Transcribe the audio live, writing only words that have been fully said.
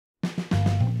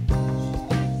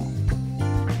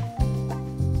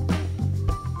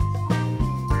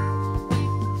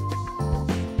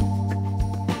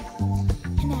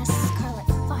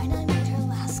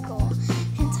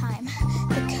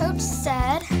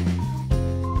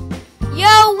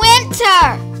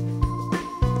Winter!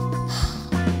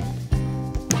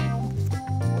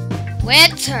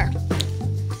 Winter!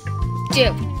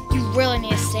 Dude, you really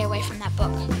need to stay away from that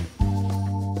book.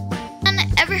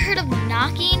 Ever heard of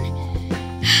knocking?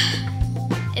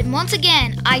 And once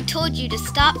again, I told you to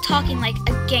stop talking like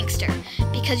a gangster,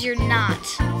 because you're not.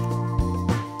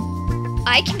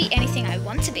 I can be anything I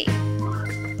want to be.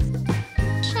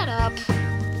 Shut up.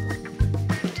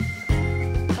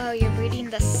 Oh, you're reading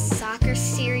the soccer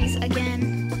series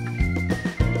again?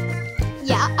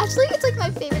 Yeah, actually it's like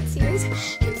my favorite series.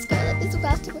 And Scarlett was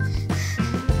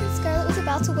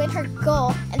about to win her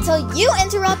goal until you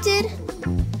interrupted.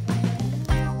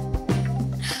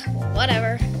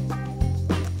 Whatever.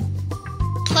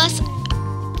 Plus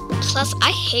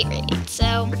I hate reading,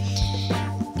 so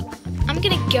I'm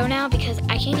gonna go now because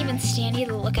I can't even stand you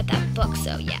to look at that book,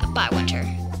 so yeah, bye, Winter.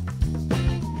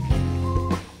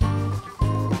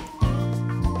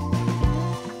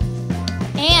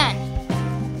 Anne!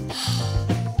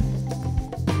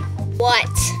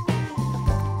 What?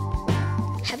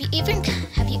 Have you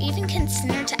even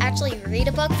considered to actually read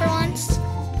a book for once?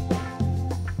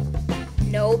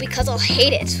 No, because I'll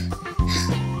hate it.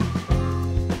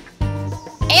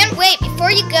 And wait,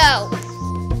 before you go,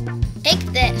 take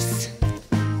this.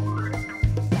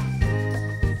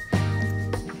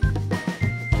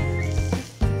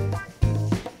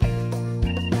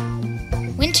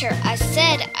 Winter, I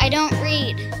said I don't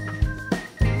read.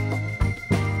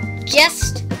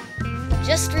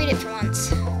 Just read it for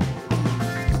once.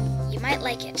 You might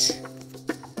like it.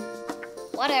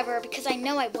 Whatever, because I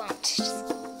know I won't.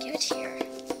 Just give it here.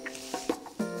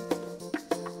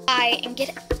 Bye, and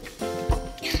get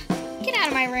out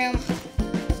of my room.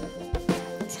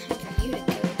 It's time for you to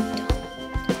go,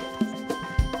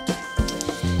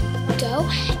 Go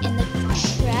in the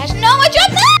trash. No, I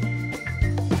dropped that!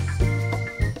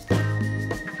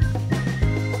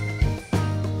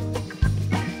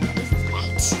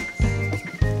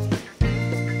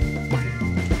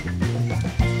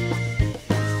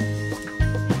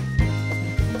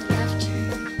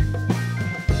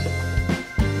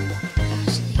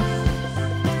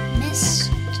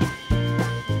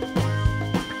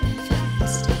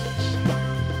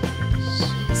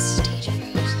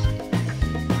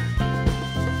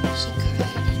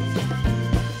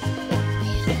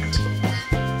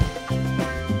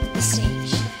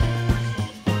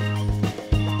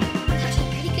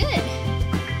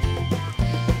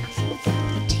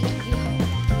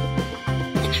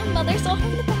 Mother saw her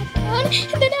in the background,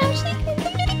 and then Ashley came to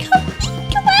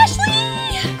come Ashley!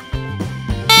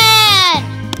 Anne!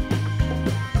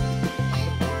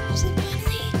 Ashley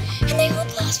finally, and they all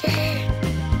applause for her.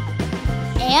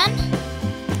 Anne?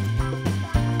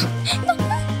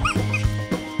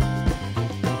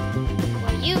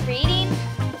 Were you reading?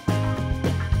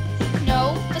 No,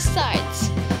 besides,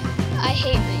 I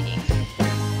hate reading.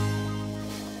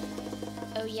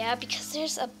 Oh yeah, because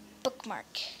there's a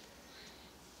bookmark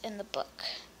in the book.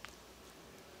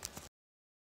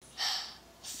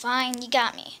 Fine, you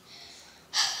got me.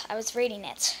 I was reading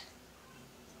it.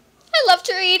 I love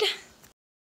to read.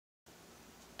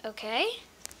 Okay.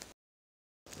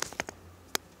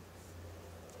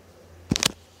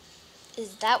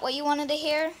 Is that what you wanted to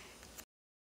hear?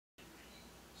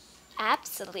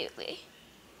 Absolutely.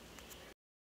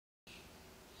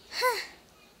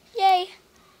 Yay.